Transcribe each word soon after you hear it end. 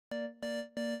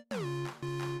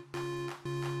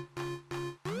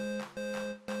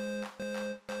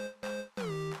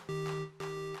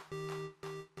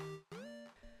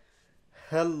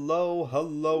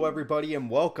Hello everybody, and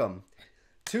welcome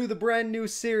to the brand new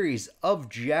series of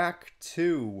Jak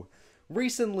 2.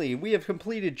 Recently, we have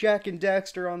completed Jak and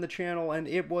Daxter on the channel, and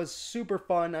it was super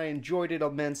fun. I enjoyed it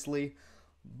immensely.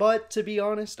 But to be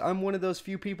honest, I'm one of those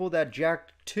few people that Jak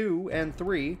 2 and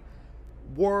 3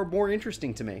 were more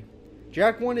interesting to me.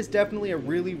 Jak 1 is definitely a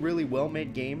really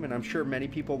well-made game, and I'm sure many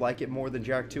people like it more than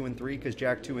Jak 2 and 3, because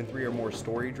Jak 2 and 3 are more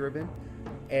story-driven.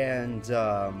 And,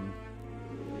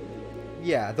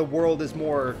 yeah, the world is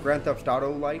more Grand Theft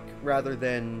Auto-like, rather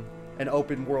than an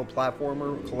open-world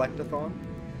platformer collectathon.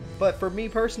 But for me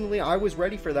personally, I was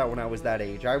ready for that when I was that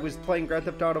age. I was playing Grand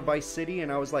Theft Auto Vice City,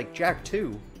 and I was like, Jak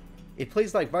 2, it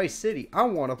plays like Vice City, I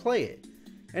want to play it.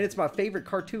 And it's my favorite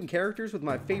cartoon characters with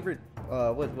my favorite,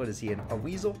 what is he, a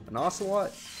weasel? An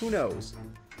ocelot? Who knows?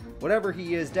 Whatever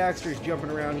he is, Daxter's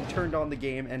jumping around, he turned on the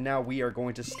game, and now we are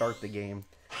going to start the game.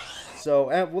 So,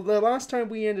 well, the last time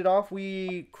we ended off,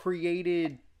 we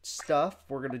created stuff.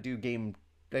 We're going to do game,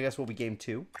 I guess will be game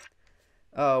 2.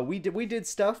 We did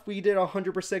stuff. We did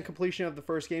 100% completion of the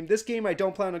first game. This game, I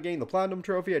don't plan on getting the Platinum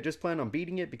Trophy. I just plan on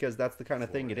beating it because that's the kind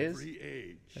of thing it is.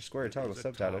 I swear it's with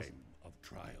subtitles.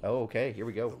 Oh, okay. Here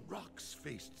we go. The rocks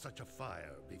faced such a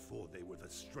fire before they were the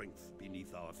strength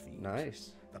beneath our feet.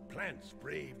 Nice. The plants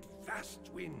braved vast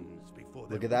winds before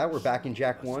they Look at that. We're back in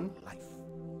Jak 1. life.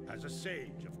 As a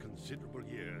sage of considerable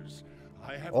years,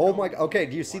 I have Oh my, okay,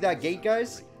 do you see that gate,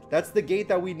 guys? That's the gate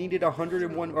that we needed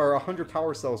 101 or 100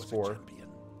 power cells for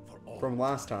from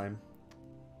last time.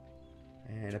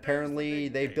 And apparently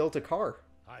they built a car.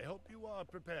 I hope you are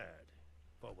prepared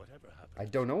for whatever happens. I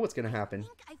don't know what's going to happen.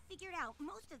 I figured out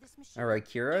most of this machine. All right,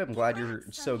 Kira, I'm glad you're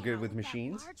so good with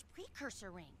machines. Large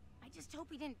precursor ring. I just hope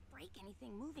he didn't break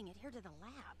anything moving it here to the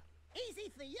lab.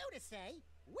 Easy for you to say.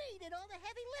 We did all the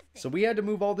heavy lifting. So we had to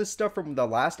move all this stuff from the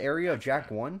last area of Jak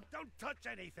 1? Don't touch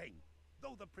anything.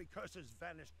 Though the precursors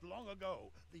vanished long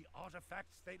ago, the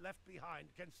artifacts they left behind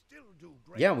can still do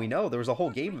great. Yeah, we know. There was a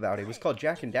whole game about it. It was called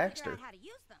Jak and Figure Daxter. out how to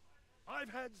use them. I've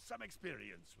had some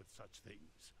experience with such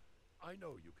things. I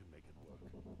know you can make it work.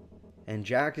 And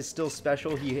Jak is still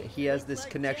special. He has this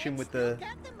connection with the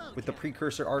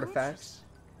precursor artifacts.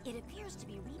 It appears to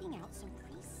be reading out some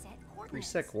preset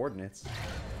coordinates. Preset coordinates.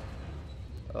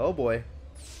 Oh boy.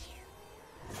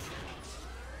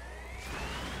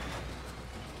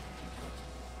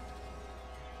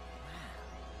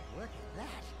 Look at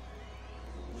that.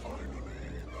 Finally,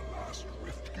 the last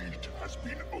rift gate has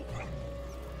been opened.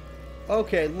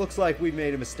 Okay, looks like we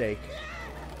made a mistake.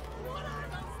 What are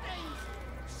those things?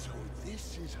 So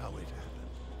this is how it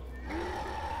happened.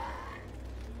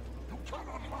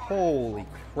 Holy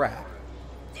crap.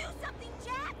 Do something,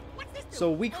 Jak! What's this?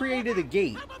 So we created a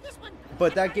gate, How about this one?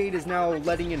 but that gate is now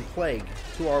letting in plague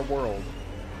to our world.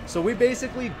 So we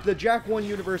basically, the Jak 1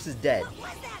 universe is dead. What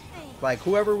was that thing? Like,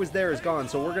 whoever was there is gone,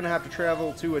 so we're gonna have to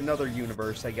travel to another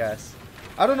universe, I guess.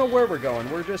 I don't know where we're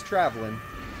going, we're just traveling.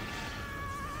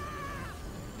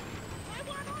 I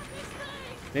want all these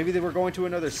things. Maybe they were going to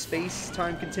another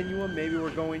space-time continuum, maybe we're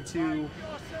going to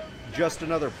just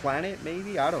another planet,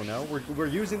 maybe? I don't know. We're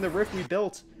using the rift we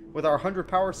built with our 100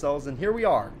 power cells, and here we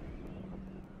are.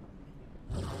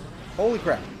 Holy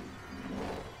crap.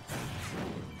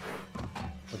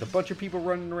 With a bunch of people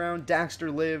running around,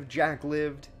 Daxter lived, Jak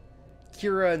lived.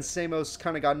 Kira and Samos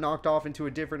kind of got knocked off into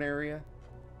a different area.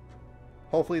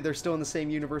 Hopefully they're still in the same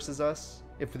universe as us,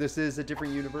 if this is a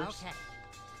different universe. Okay.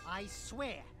 I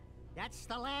swear, that's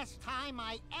the last time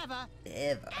I ever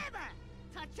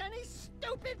touch any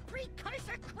stupid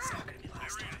precursor crap.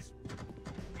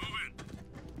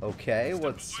 Okay,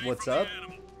 what's up?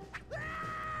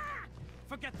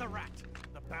 Forget the rat.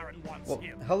 The Baron wants Well,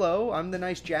 him. hello, I'm the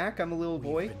nice Jak, I'm a little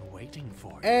boy. We've been waiting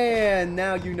for it. And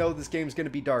now you know this game's gonna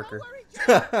be darker. Don't worry,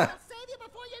 Jak. I'll save you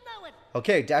before you know it.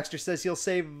 Okay, Daxter says he'll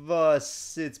save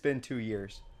us. It's been 2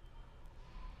 years.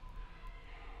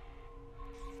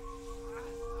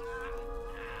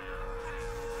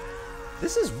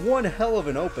 This is one hell of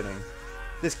an opening.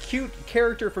 This cute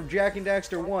character from Jak and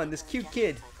Daxter 1, this cute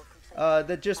kid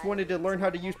that just wanted to learn how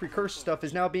to use precursor stuff,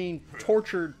 is now being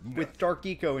tortured with dark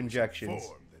eco injections.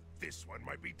 Form that this one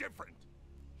might be different.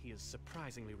 He is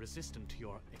surprisingly resistant to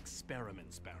your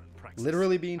experiments, Baron Praxis.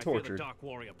 Literally being I fear tortured. the Dark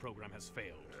Warrior program has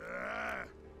failed.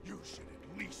 You should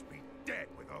at least be dead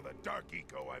with all the dark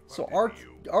eco I've So pumped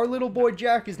into you. our little boy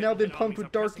Jak has now been Many pumped armies with are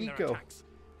dark pressing their eco. attacks.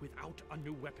 Without a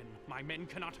new weapon, my men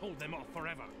cannot hold them off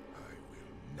forever. I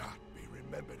will not be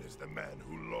remembered as the man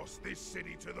who lost this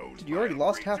city to those. Dude, you already vile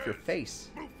lost half your creatures.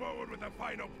 face. Move forward with the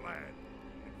final plan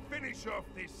and finish off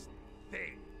this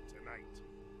thing tonight.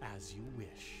 As you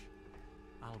wish.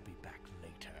 I'll be back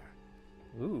later.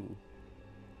 Ooh.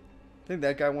 I think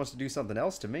that guy wants to do something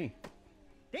else to me.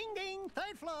 Ding ding,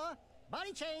 third floor.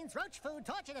 Body chains, roach food,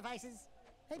 torture devices.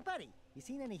 Hey, buddy, you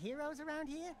seen any heroes around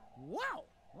here? Whoa!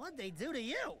 What'd they do to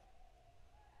you?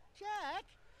 Jack,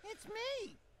 it's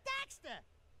me, Daxter.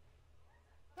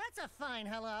 That's a fine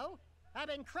hello. I've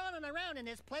been crawling around in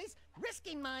this place,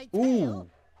 risking my tail,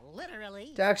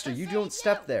 literally. Daxter, you don't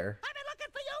step there. I've been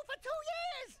looking for you for 2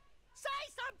 years. Say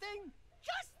something,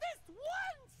 just this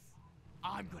once.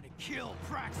 I'm gonna kill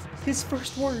Praxis. His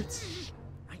first words.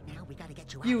 Right now, we gotta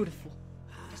get you out. Beautiful.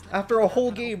 After a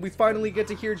whole game, we finally get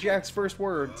to hear Jack's first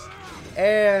words.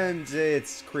 And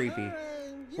it's creepy.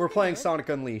 We're playing Sonic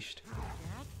Unleashed.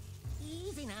 Jack,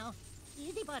 easy now.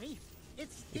 Easy, buddy.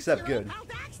 It's Except your good. old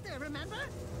pal Daxter, remember?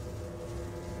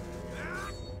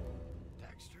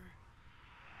 Daxter?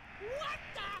 What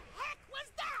the heck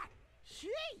was that?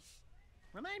 Sheesh!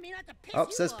 Remind me not to piss Oh,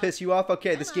 you says off. piss you off?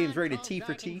 Okay, this Come game's on, rated tall, T for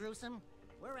dark, and T. gruesome.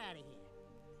 We're out of here.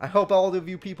 I hope all of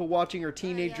you people watching are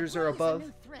teenagers or Brought you some above.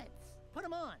 new threads. Put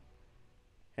 'em on.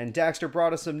 And Daxter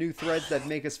brought us some new threads that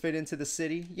make us fit into the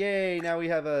city. Yay, now we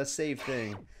have a save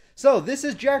thing. So, this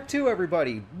is Jak 2,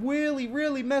 everybody. Really,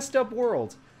 really messed up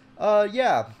world.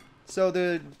 Yeah. So,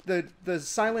 the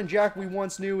silent Jak we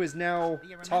once knew is now Do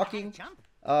you remember talking. how to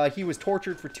jump? He was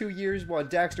tortured for 2 years while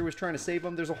Daxter was trying to save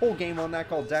him. There's a whole game on that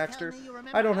called Daxter.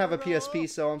 I don't have a PSP,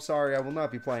 so I'm sorry. I will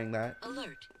not be playing that.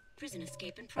 Alert. Prison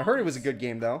escape in I heard it was a good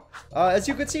game, though. As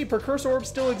you can see, precursor orbs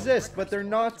still exist, but they're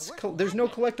not. There's no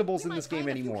collectibles in this game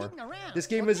anymore. This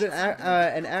game is an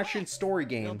action story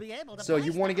game, so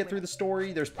you want to get through the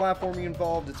story. There's platforming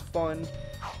involved. It's fun.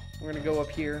 We're gonna go up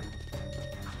here.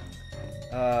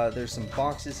 There's some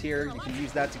boxes here. You can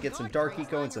use that to get some dark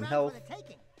eco and some health.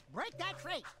 Break that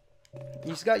crate.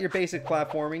 You've got your basic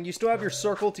platforming. You still have your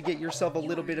circle to get yourself a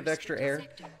little bit of extra air.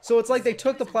 So it's like they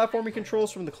took the platforming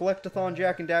controls from the Collectathon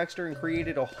Jak and Daxter and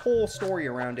created a whole story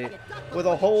around it with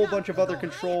a whole bunch of other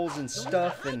controls and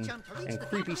stuff and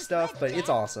creepy stuff. But it's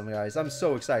awesome, guys. I'm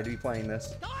so excited to be playing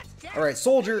this. Alright,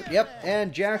 Soldier. Yep,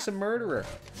 and Jak's a murderer.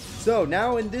 So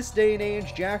now in this day and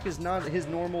age, Jak is not his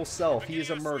normal self. He is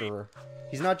a murderer.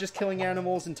 He's not just killing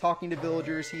animals and talking to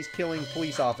villagers. He's killing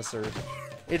police officers.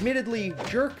 Admittedly,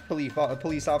 jerk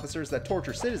police officers that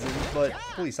torture citizens, but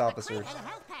police officers.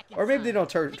 Or maybe they don't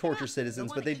torture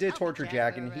citizens, but they did torture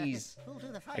Jak, and he's...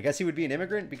 I guess he would be an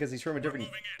immigrant because he's from a different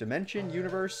dimension,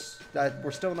 universe?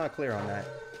 We're still not clear on that.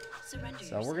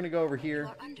 So we're going to go over here,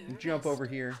 jump over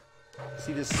here,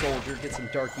 see this soldier, get some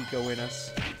dark eco in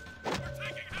us.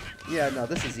 Yeah, no,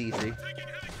 this is easy.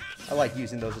 I like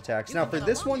using those attacks. Now, for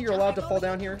this one, you're allowed to fall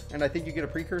down here, and I think you get a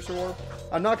precursor orb.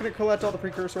 I'm not going to collect all the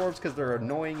precursor orbs because they're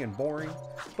annoying and boring,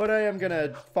 but I am going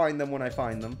to find them when I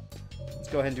find them. Let's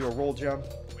go ahead and do a roll jump.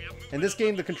 In this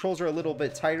game, the controls are a little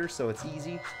bit tighter, so it's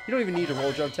easy. You don't even need a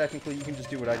roll jump, technically. You can just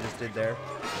do what I just did there.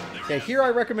 Okay, here I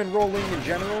recommend rolling in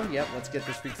general. Yep, let's get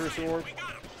this precursor orb.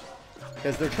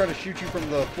 Because they're trying to shoot you from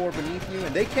the floor beneath you,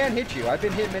 and they can hit you. I've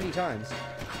been hit many times.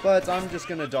 But I'm just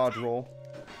going to dodge roll.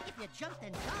 If you jump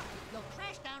and dodge, you'll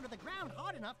crash down to the ground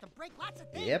hard enough to break lots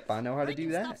of things. Yep, I know how to do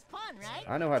Breaking that. stuff's fun, right?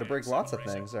 I know how to break lots of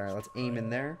things. Alright, let's aim in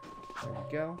there. There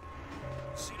we go.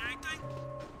 Seen anything?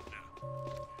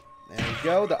 There we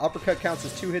go. The uppercut counts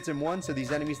as 2 hits in 1, so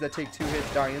these enemies that take 2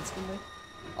 hits die instantly.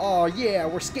 Oh yeah,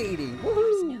 we're skating!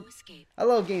 Woohoo! No escape. I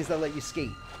love games that let you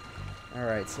skate.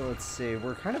 Alright, so let's see.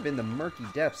 We're kind of in the murky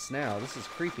depths now. This is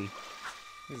creepy.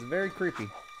 This is very creepy.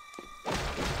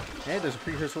 Hey, there's a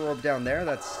precursor orb down there.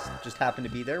 That's just happened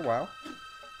to be there. Wow.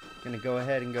 Gonna go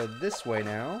ahead and go this way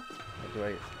now.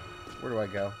 Where do I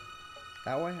go?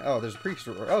 That way? Oh, there's a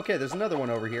precursor orb. Okay, there's another one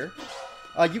over here.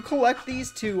 You collect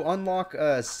these to unlock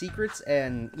secrets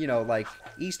and, you know, like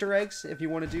Easter eggs, if you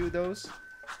want to do those.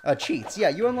 Cheats. Yeah,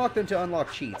 you unlock them to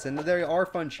unlock cheats, and they are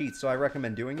fun cheats, so I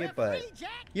recommend doing it, but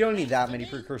you don't need that many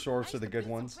precursor orbs for the good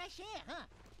ones. Fresh air, huh?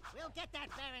 We'll get that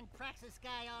Baron Praxis guy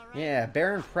all right. Yeah,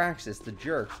 Baron Praxis, the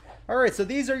jerk. Alright, so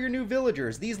these are your new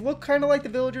villagers. These look kind of like the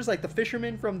villagers, like the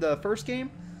fishermen from the first game,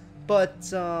 but,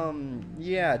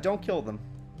 yeah, don't kill them.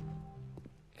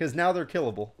 Because now they're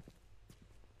killable.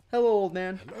 Hello, old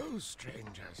man. Hello,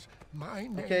 strangers. My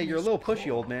name Okay, you're a is little pushy,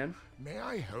 Paul. old man. May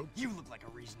I help? You look like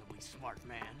a reasonably smart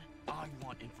man. I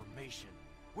want information.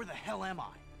 Where the hell am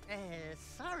I?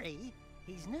 Sorry.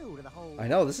 He's new to the whole... I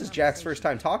know, this is Jak's first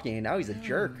time talking, and now he's a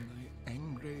jerk. My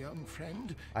angry young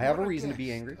friend. I have you're a reason to be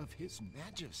guest angry. Of His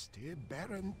Majesty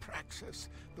Baron Praxis,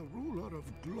 the ruler of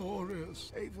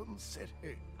glorious Haven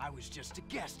City. I was just a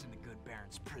guest in the good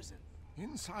Baron's prison.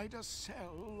 Inside a cell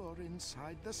or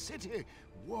inside the city,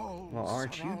 walls Well,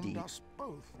 aren't you surround deep? us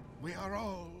both. We are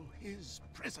all his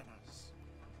prisoners.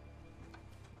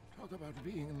 Talk about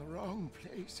being in the wrong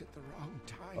place at the wrong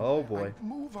time. Oh, boy. I'd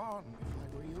move on if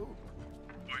I were you.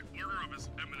 By order of His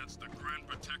Eminence, the Grand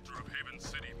Protector of Haven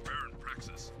City, Baron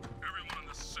Praxis, everyone in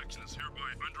this section is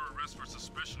hereby under arrest for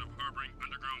suspicion of harboring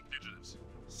underground fugitives.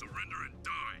 Surrender and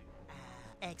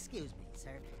die. Excuse me,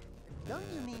 sir. Don't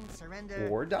you mean surrender?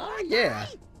 Or die? Yeah.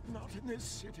 Not in this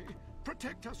city.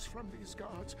 Protect us from these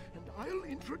guards, and I'll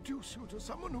introduce you to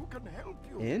someone who can help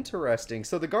you. Interesting.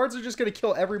 So the guards are just gonna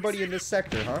kill everybody in this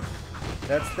sector, huh?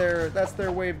 That's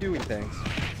their way of doing things.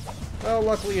 Well,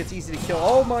 luckily it's easy to kill.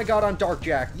 Oh my god, I'm Dark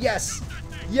Jak. Yes!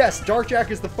 Yes, Dark Jak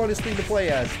is the funnest thing to play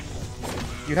as.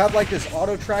 You have like this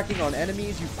auto tracking on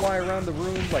enemies, you fly around the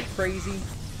room like crazy.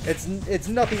 It's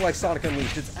nothing like Sonic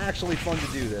Unleashed. It's actually fun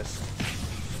to do this.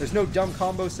 There's no dumb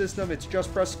combo system, it's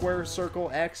just press square,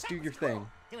 circle, X, do your thing.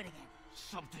 Do it again.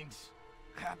 Something's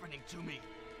happening to me.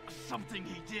 Something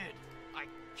he did. I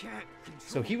can't control.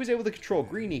 So he was able to control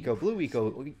green eco, blue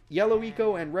eco, yellow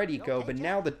eco, and red eco, but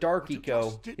now the dark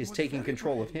eco is taking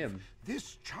control of him.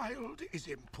 This child is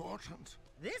important.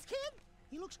 This kid?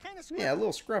 He looks kind of Yeah, a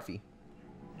little scruffy.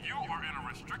 You are in a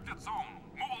restricted zone.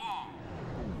 Move along.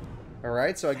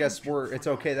 Alright, so I guess it's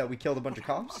okay that we killed a bunch of I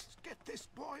cops? must get this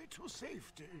boy to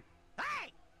safety.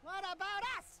 Hey! What about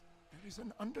us? There is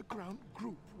an underground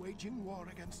group waging war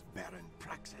against Baron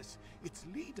Praxis. Its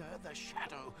leader, the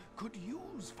Shadow, could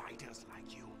use fighters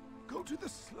like you. Go to the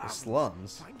slums. The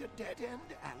slums? Find a dead-end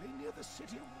alley near the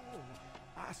city wall.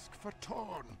 Ask for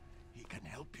Torn. He can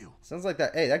help you. Sounds like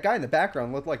that. Hey, that guy in the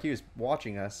background looked like he was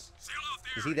watching us.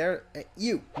 Is he there? Hey,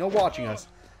 you, no watching us.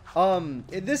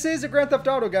 This is a Grand Theft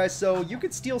Auto, guys, so you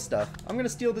could steal stuff. I'm gonna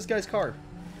steal this guy's car.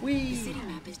 The Whee! city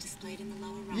map is displayed in the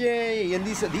lower right. Yay! And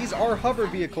these are hover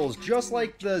vehicles, just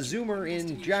like the Zoomer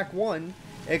in Jak 1,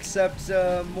 except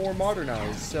more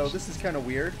modernized. So this is kind of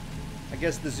weird. I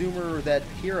guess the Zoomer that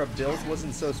Hira built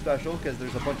wasn't so special because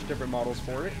there's a bunch of different models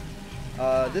for it.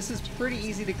 This is pretty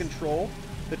easy to control.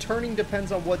 The turning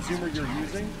depends on what Zoomer you're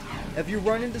using. If you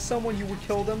run into someone, you would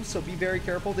kill them, so be very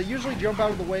careful. They usually jump out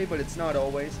of the way, but it's not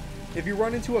always. If you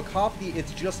run into a cop,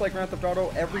 it's just like Grand Theft Auto.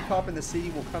 Every cop in the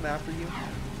city will come after you.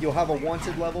 You'll have a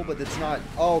wanted level, but it's not...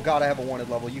 Oh god, I have a wanted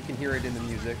level. You can hear it in the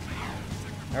music.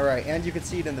 Alright, and you can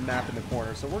see it in the map in the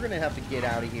corner. So we're going to have to get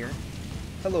out of here.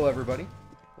 Hello, everybody.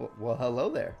 Well, hello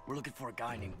there. We're looking for a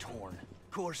guy named Torn.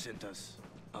 Core sent us.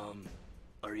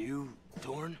 Are you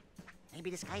Torn? Maybe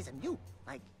this guy's a new,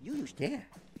 like you used to. Yeah.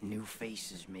 New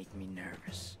faces make me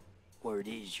nervous. Word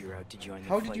is you're out to join the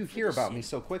How fight did you for hear the about me city.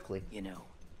 so quickly? You know,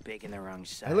 picking the wrong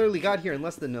side. I literally got here in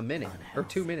less than a minute. Or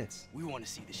 2 minutes. We want to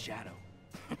see the Shadow.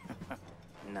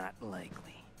 Not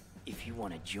likely. If you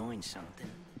want to join something,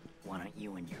 why don't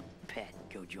you and your pet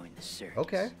go join the circus?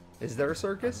 Okay. Is there a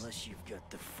circus? Unless you've got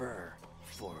the fur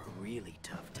for a really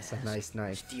tough task. That's a nice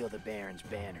knife. Steal the Baron's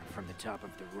banner from the top of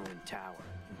the ruined tower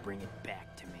and bring it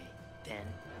back to me. Then,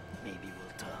 maybe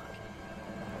we'll talk.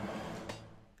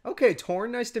 Okay,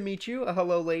 Torn, nice to meet you.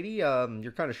 Hello, lady.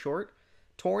 You're kind of short.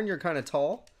 Torn, you're kind of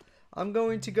tall. I'm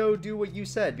going to go do what you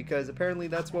said, because apparently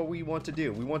that's what we want to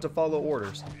do. We want to follow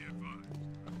orders.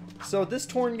 So this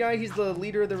Torn guy, he's the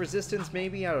leader of the Resistance,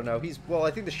 maybe? I don't know. Well,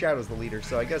 I think the Shadow's the leader,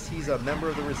 so I guess he's a member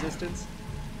of the Resistance.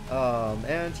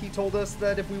 And he told us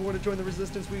that if we want to join the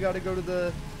Resistance, we got to go to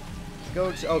the...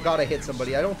 Oh god, I hit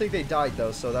somebody. I don't think they died,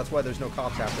 though, so that's why there's no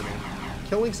cops after me.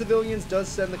 Killing civilians does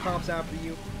send the cops after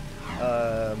you.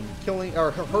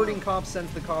 Hurting cops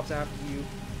sends the cops after you.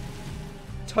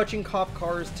 Touching cop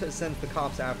cars sends the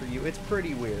cops after you. It's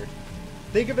pretty weird.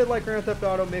 Think of it like Grand Theft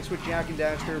Auto mixed with Jak and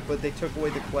Daxter, but they took away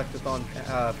the collectathon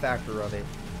factor of it.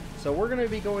 So we're going to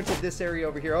be going to this area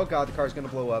over here. Oh god, the car's going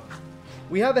to blow up.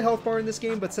 We have a health bar in this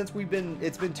game, but since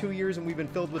it's been 2 years and we've been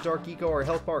filled with Dark Eco, our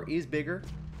health bar is bigger.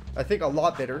 I think a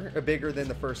lot bigger than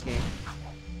the first game.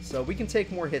 So we can take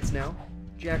more hits now.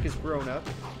 Jak is grown up.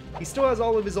 He still has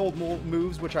all of his old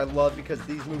moves, which I love because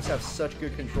these moves have such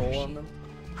good control on them.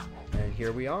 And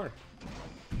here we are.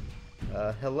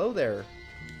 Hello there.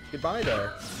 Goodbye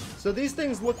there. So these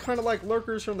things look kind of like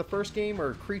lurkers from the first game,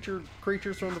 or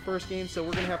creatures from the first game, so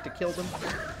we're going to have to kill them.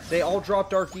 They all drop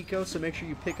Dark Eco, so make sure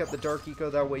you pick up the Dark Eco,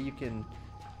 that way you can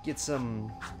get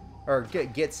some, or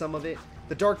get some of it.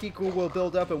 The Dark Eco will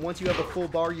build up, and once you have a full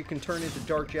bar, you can turn into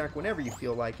Dark Jak whenever you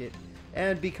feel like it.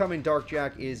 And becoming Dark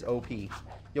Jak is OP.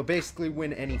 You'll basically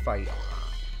win any fight.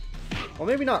 Well,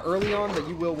 maybe not early on, but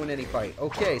you will win any fight.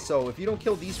 Okay, so if you don't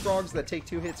kill these frogs that take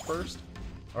 2 hits first,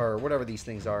 or whatever these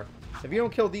things are, if you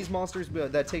don't kill these monsters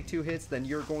that take 2 hits, then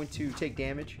you're going to take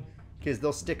damage, because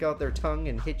they'll stick out their tongue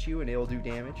and hit you, and it'll do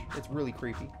damage. It's really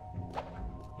creepy.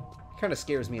 Kind of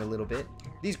scares me a little bit.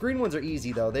 These green ones are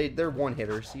easy, though. They're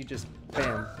one-hitters. You just,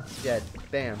 bam, dead,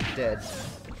 bam, dead.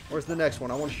 Where's the next one?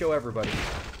 I want to show everybody.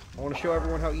 I want to show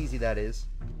everyone how easy that is.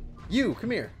 You,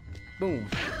 come here. Boom.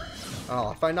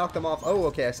 Oh, if I knock them off... Oh,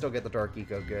 okay, I still get the Dark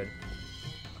Eco. Good.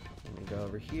 Let me go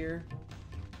over here.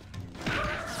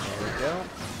 There we go.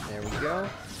 There we go.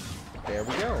 There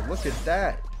we go. Look at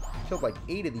that. Killed like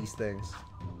 8 of these things. So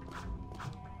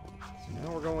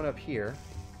now we're going up here.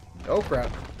 Oh, crap.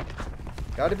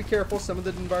 Gotta be careful. Some of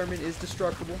the environment is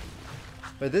destructible.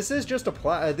 But this is just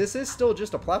a this is still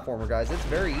just a platformer, guys. It's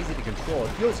very easy to control.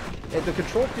 The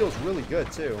control feels really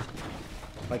good too.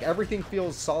 Like everything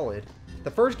feels solid. The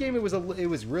first game it was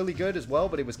really good as well,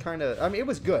 but it was kind of, I mean, it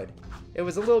was good. It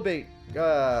was a little bit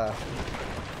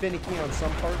finicky on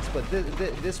some parts, but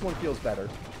this one feels better.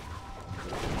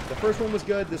 The first one was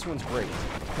good. This one's great.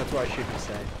 That's what I should be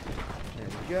saying. There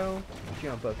we go.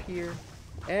 Jump up here,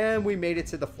 and we made it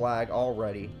to the flag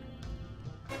already.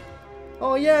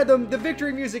 Oh yeah, the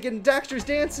victory music and Daxter's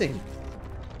dancing.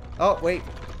 Oh wait,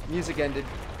 music ended.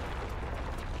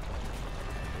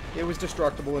 It was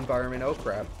destructible environment. Oh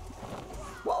crap.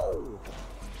 Whoa!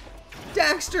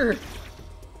 Daxter!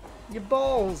 Your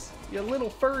balls! Your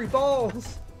little furry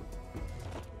balls!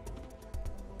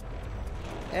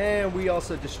 And we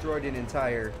also destroyed an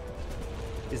entire...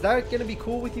 Is that going to be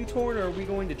cool with you, Torn, or are we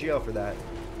going to jail for that?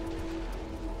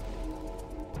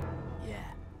 Yeah,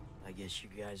 I guess you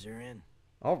guys are in.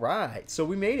 Alright, so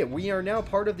we made it. We are now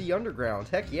part of the underground.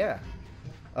 Heck yeah.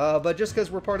 But just because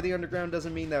we're part of the underground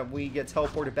doesn't mean that we get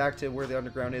teleported back to where the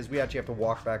underground is. We actually have to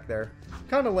walk back there.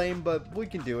 Kind of lame, but we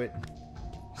can do it.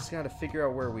 Just got to figure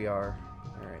out where we are.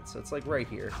 Alright, so it's like right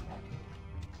here.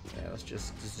 Yeah, let's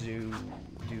just do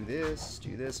this.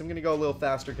 I'm going to go a little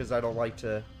faster because I don't like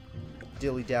to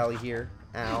dilly-dally here.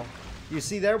 Ow. You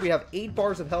see there, we have 8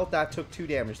 bars of health. That took 2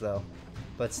 damage, though.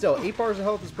 But still, 8 bars of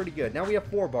health is pretty good. Now we have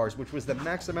 4 bars, which was the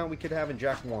max amount we could have in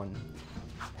Jak 1.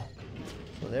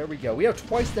 So there we go. We have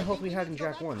twice the health we had in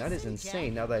Jak 1. That is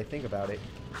insane now that I think about it.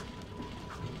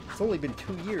 It's only been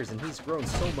 2 years and he's grown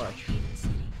so much.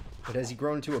 But has he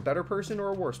grown into a better person or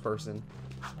a worse person?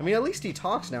 I mean, at least he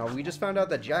talks now. We just found out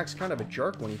that Jak's kind of a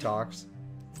jerk when he talks.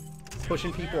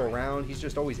 Pushing people around. He's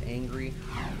just always angry.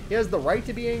 He has the right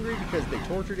to be angry because they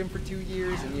tortured him for 2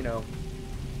 years and, you know,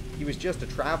 he was just a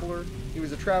traveler. He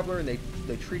was a traveler and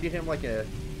they treated him like a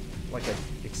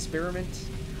experiment,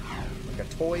 like a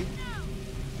toy.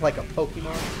 Like a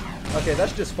Pokemon. Okay,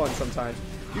 that's just fun sometimes.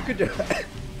 You could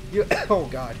oh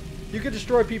god. You could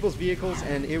destroy people's vehicles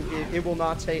and it will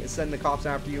not send the cops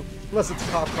after you unless it's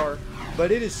a cop car.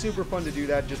 But it is super fun to do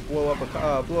that. Just blow up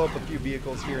a few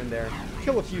vehicles here and there.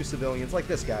 Kill a few civilians like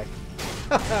this guy.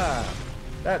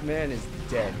 That man is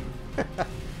dead.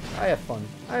 I have fun.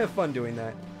 I have fun doing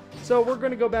that. So we're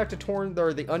going to go back to Torn,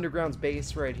 or the Underground's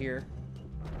base right here.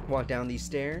 Walk down these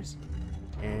stairs.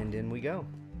 And in we go.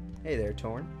 Hey there,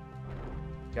 Torn.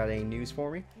 Got any news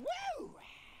for me? Woo!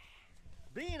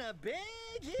 Being a big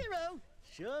hero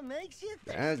sure makes you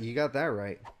think. You got that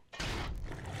right.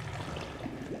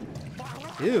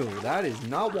 Ew, that is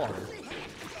not water.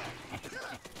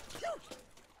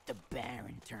 The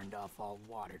Baron turned off all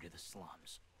water to the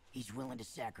slums. He's willing to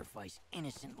sacrifice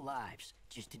innocent lives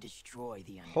just to destroy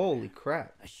the underground. Holy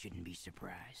crap. I shouldn't be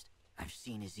surprised. I've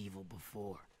seen his evil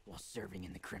before while serving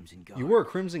in the Crimson Guard. You were a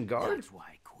Crimson Guard? That's why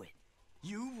I quit.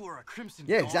 You were a Crimson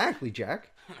Yeah, Guard? exactly,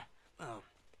 Jak. Oh,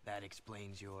 that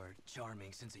explains your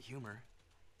charming sense of humor.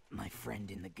 My friend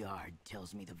in the Guard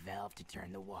tells me the valve to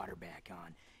turn the water back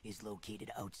on is located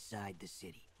outside the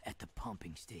city, at the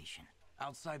pumping station.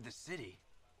 Outside the city?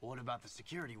 What about the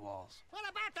security walls? What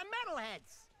about the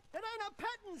metalheads? It ain't a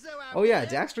petting zoo out Oh yeah,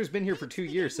 there. Daxter's been here for 2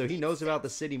 years, so he knows about the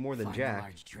city more than Find Jak. a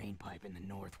large drain pipe in the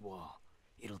north wall.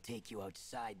 It'll take you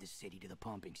outside the city to the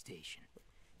pumping station.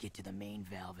 Get to the main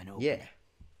valve and open Yeah. it.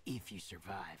 If you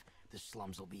survive, the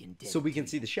slums will be indebted So we can to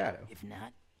see you. the shadow. If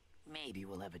not, maybe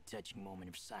we'll have a touching moment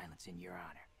of silence in your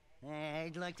honor.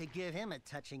 I'd like to give him a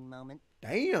touching moment.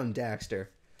 Damn, Daxter.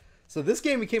 So this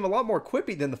game became a lot more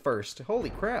quippy than the first. Holy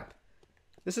crap.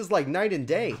 This is like night and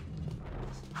day.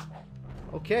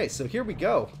 Okay, so here we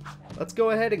go. Let's go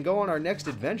ahead and go on our next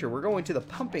adventure. We're going to the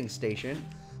pumping station.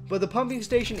 But the pumping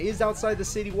station is outside the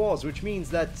city walls, which means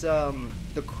that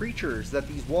the creatures that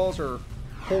these walls are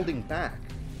holding back,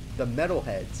 the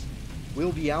metalheads,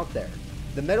 will be out there.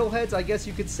 The metalheads, I guess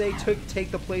you could say,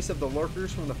 take the place of the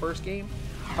lurkers from the first game.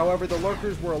 However, the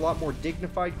lurkers were a lot more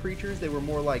dignified creatures. They were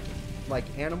more like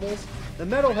animals. The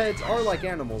metalheads are like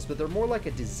animals, but they're more like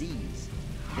a disease.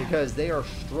 Because they are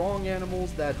strong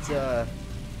animals that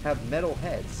have metal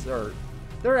heads. Or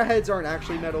their heads aren't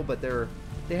actually metal, but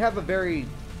they have a very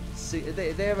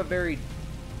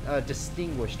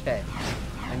distinguished head,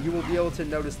 and you will be able to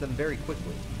notice them very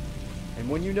quickly. And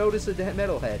when you notice a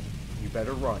metalhead, you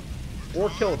better run. Or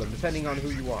kill them, depending on who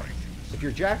you are. If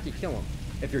you're Jak, you kill him.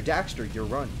 If you're Daxter, you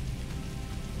run.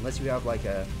 Unless you have like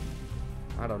a,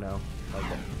 I don't know, like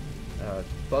a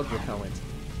bug repellent.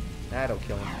 That'll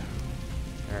kill him.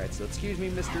 Alright, so excuse me,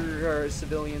 Mr.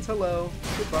 Civilians. Hello.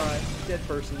 Goodbye. Dead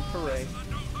person. Hooray.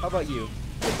 How about you?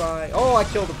 Goodbye. Oh, I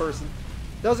killed a person.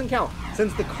 Doesn't count.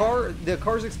 Since the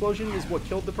car's explosion is what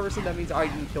killed the person, that means I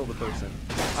didn't kill the person.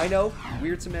 I know,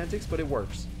 weird semantics, but it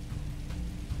works.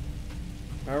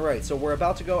 Alright, so we're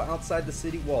about to go outside the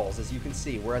city walls. As you can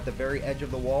see, we're at the very edge of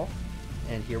the wall.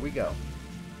 And here we go.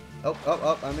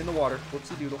 Oh, I'm in the water.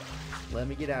 Whoopsie doodle. Let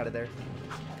me get out of there.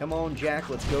 Come on, Jak,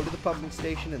 let's go to the pumping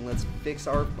station and let's fix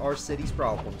our city's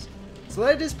problems. So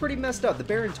that is pretty messed up. The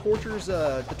Baron tortures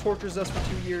us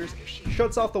for 2 years,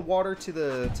 shuts off the water to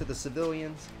the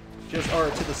civilians, to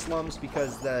the slums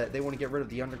because they want to get rid of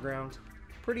the underground.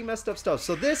 Pretty messed up stuff.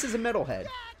 So this is a metalhead.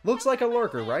 Looks like a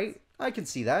lurker, right? I can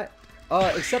see that.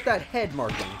 Except that head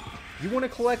marking. You want to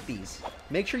collect these.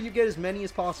 Make sure you get as many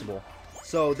as possible.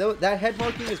 So that head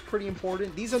marking is pretty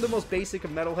important. These are the most basic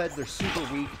of metalheads. They're super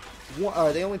weak.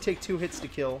 They only take 2 hits to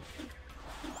kill.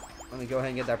 Let me go ahead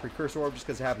and get that precursor orb just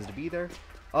because it happens to be there.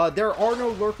 There are no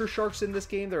lurker sharks in this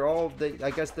game. They're all,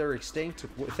 I guess they're extinct.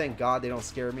 Thank God they don't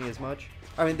scare me as much.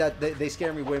 I mean, they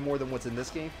scare me way more than what's in this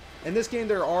game. In this game,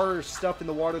 there are stuff in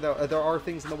the water that there are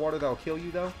things in the water that will kill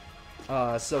you though.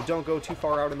 So don't go too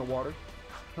far out in the water.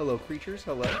 Hello, creatures.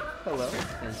 Hello. Hello.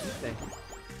 Thank you.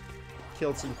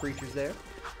 Killed some creatures there.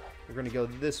 We're going to go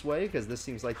this way because this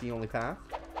seems like the only path.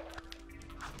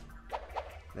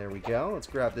 There we go. Let's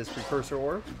grab this precursor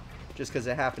orb just because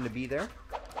it happened to be there.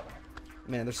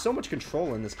 Man, there's so much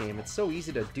control in this game. It's so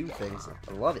easy to do things.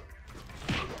 I love it.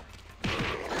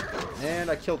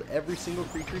 And I killed every single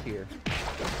creature here.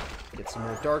 Get some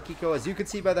more dark eco. As you can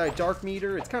see by that dark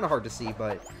meter, it's kind of hard to see,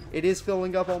 but it is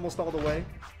filling up almost all the way.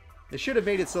 They should have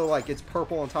made it so like it's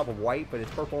purple on top of white, but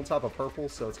it's purple on top of purple,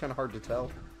 so it's kind of hard to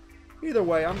tell. Either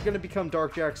way, I'm going to become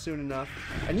Dark Jak soon enough.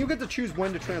 And you get to choose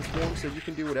when to transform, so you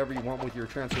can do whatever you want with your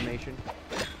transformation.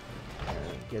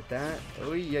 Get that.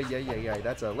 Oh, yeah.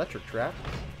 That's an electric trap.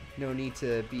 No need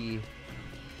to be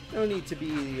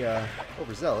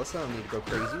overzealous. I don't need to go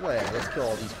crazy. Let's kill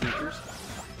all these creatures.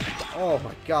 Oh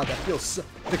my god, that feels so...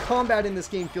 The combat in this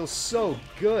game feels so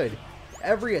good.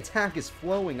 Every attack is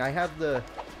flowing. I have the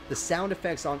sound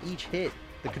effects on each hit.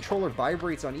 The controller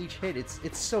vibrates on each hit.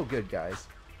 It's so good, guys.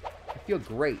 I feel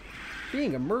great.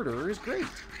 Being a murderer is great.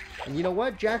 And you know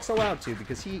what? Jak's allowed to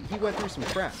because he went through some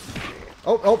crap.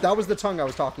 Oh, that was the tongue I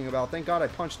was talking about. Thank God I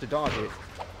punched to dodge it.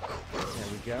 There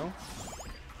we go.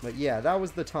 But yeah, that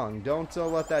was the tongue. Don't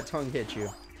let that tongue hit you.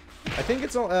 I think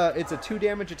it's a 2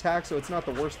 damage attack, so it's not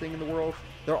the worst thing in the world.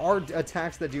 There are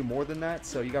attacks that do more than that,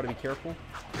 so you got to be careful.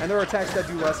 And there are attacks that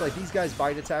do less. Like these guys'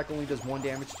 bite attack only does 1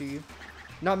 damage to you.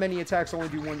 Not many attacks only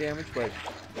do 1 damage, but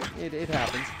it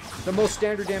happens. The most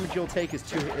standard damage you'll take is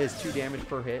 2 damage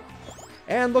per hit.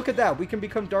 And look at that. We can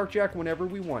become Dark Jak whenever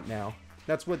we want now.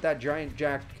 That's what that giant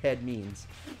Jak head means.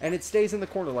 And it stays in the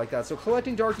corner like that. So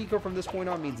collecting Dark Eco from this point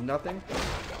on means nothing.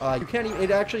 You can't even,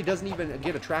 it actually doesn't even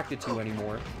get attracted to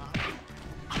anymore.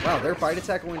 Wow, their bite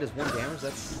attack only does 1 damage?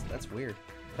 That's weird.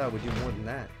 I thought it would do more than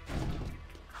that.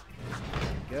 There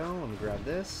we go. Let me grab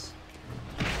this.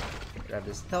 Grab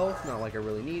this health. Not like I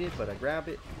really need it, but I grab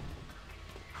it.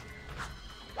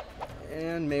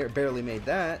 And barely made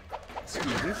that. Excuse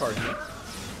me, pardon me.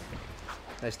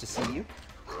 Nice to see you.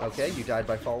 Okay, you died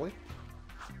by falling.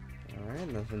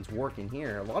 Alright, nothing's working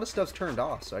here. A lot of stuff's turned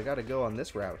off, so I gotta go on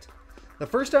this route. The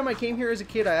first time I came here as a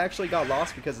kid, I actually got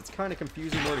lost because it's kind of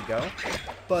confusing where to go.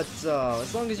 But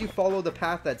as long as you follow the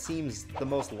path that seems the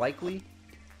most likely,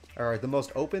 or the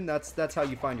most open, that's how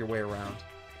you find your way around.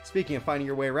 Speaking of finding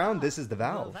your way around, this is the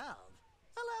valve.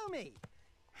 Allow me.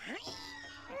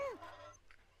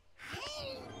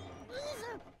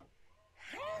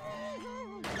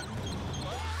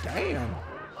 Damn.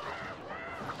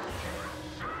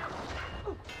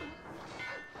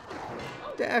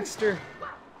 Daxter.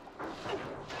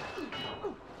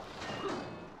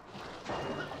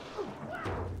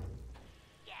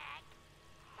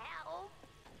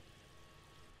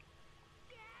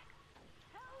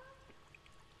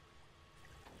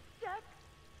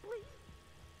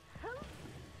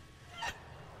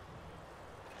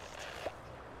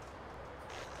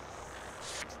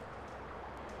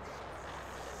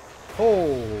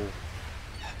 Oh.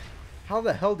 How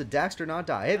the hell did Daxter not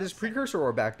die? Hey, there's a precursor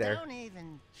orb back there. Don't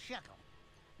even chuckle.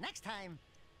 Next time,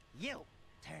 you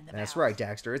turn the That's valve. right,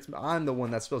 Daxter. I'm the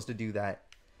one that's supposed to do that.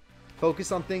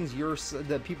 Focus on things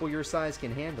the people your size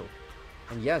can handle.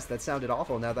 And yes, that sounded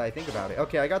awful now that I think about it.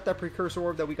 Okay, I got that precursor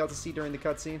orb that we got to see during the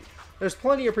cutscene. There's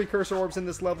plenty of precursor orbs in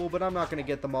this level, but I'm not going to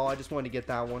get them all. I just wanted to get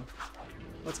that one.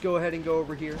 Let's go ahead and go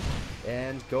over here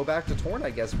and go back to Torn, I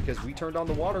guess, because we turned on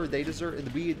the water. They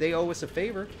owe us a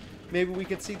favor. Maybe we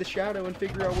could see the shadow and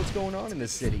figure out what's going on in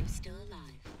this city.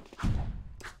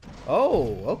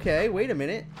 Oh, okay. Wait a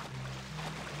minute.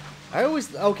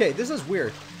 Okay, this is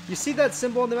weird. You see that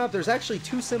symbol on the map? There's actually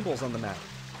two symbols on the map.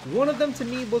 One of them to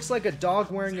me looks like a dog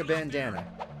wearing a bandana.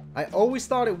 I always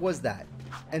thought it was that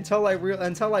until I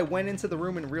went into the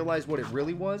room and realized what it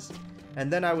really was.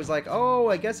 And then I was like, oh,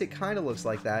 I guess it kind of looks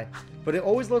like that. But it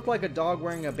always looked like a dog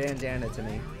wearing a bandana to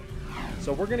me.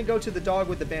 So we're going to go to the dog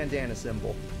with the bandana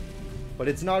symbol. But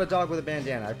it's not a dog with a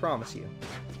bandana, I promise you.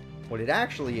 What it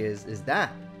actually is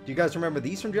that. Do you guys remember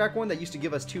these from Jak 1 that used to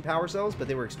give us 2 power cells, but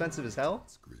they were expensive as hell?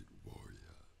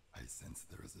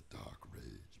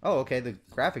 Oh, okay, the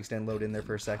graphics didn't load in there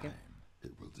for a second.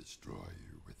 It will destroy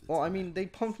you with its well, I mean, they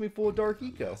pumped me full of Dark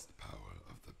Eco. Power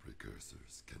of the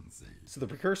precursors can save. So the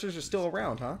precursors are still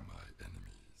around, huh? My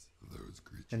enemies, those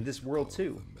creatures in this world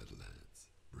too.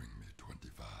 Bring me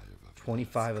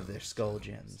 25 of their skull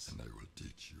gems. And I will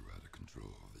teach you how to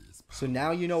control these powers. So now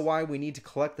you know why we need to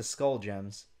collect the skull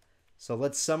gems. So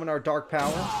let's summon our dark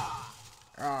power.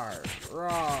 Rawr,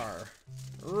 rawr,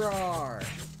 rawr.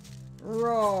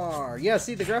 Roar! Yeah,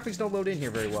 see, the graphics don't load in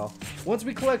here very well. Once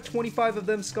we collect 25 of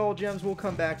them skull gems, we'll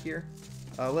come back here.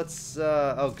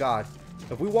 Oh god.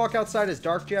 If we walk outside as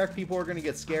Dark Jak, people are going to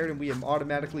get scared and we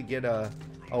automatically get a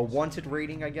wanted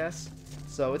rating, I guess.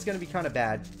 So it's going to be kind of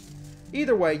bad.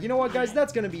 Either way, you know what, guys?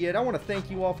 That's going to be it. I want to thank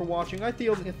you all for watching. I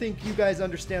think you guys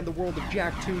understand the world of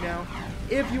Jak 2 now.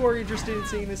 If you are interested in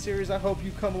seeing this series, I hope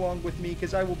you come along with me,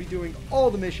 because I will be doing all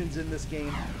the missions in this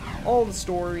game, all the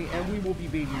story, and we will be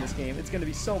beating this game. It's going to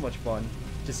be so much fun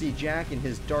to see Jak in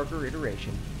his darker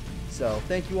iteration. So,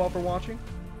 thank you all for watching,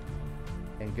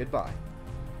 and goodbye.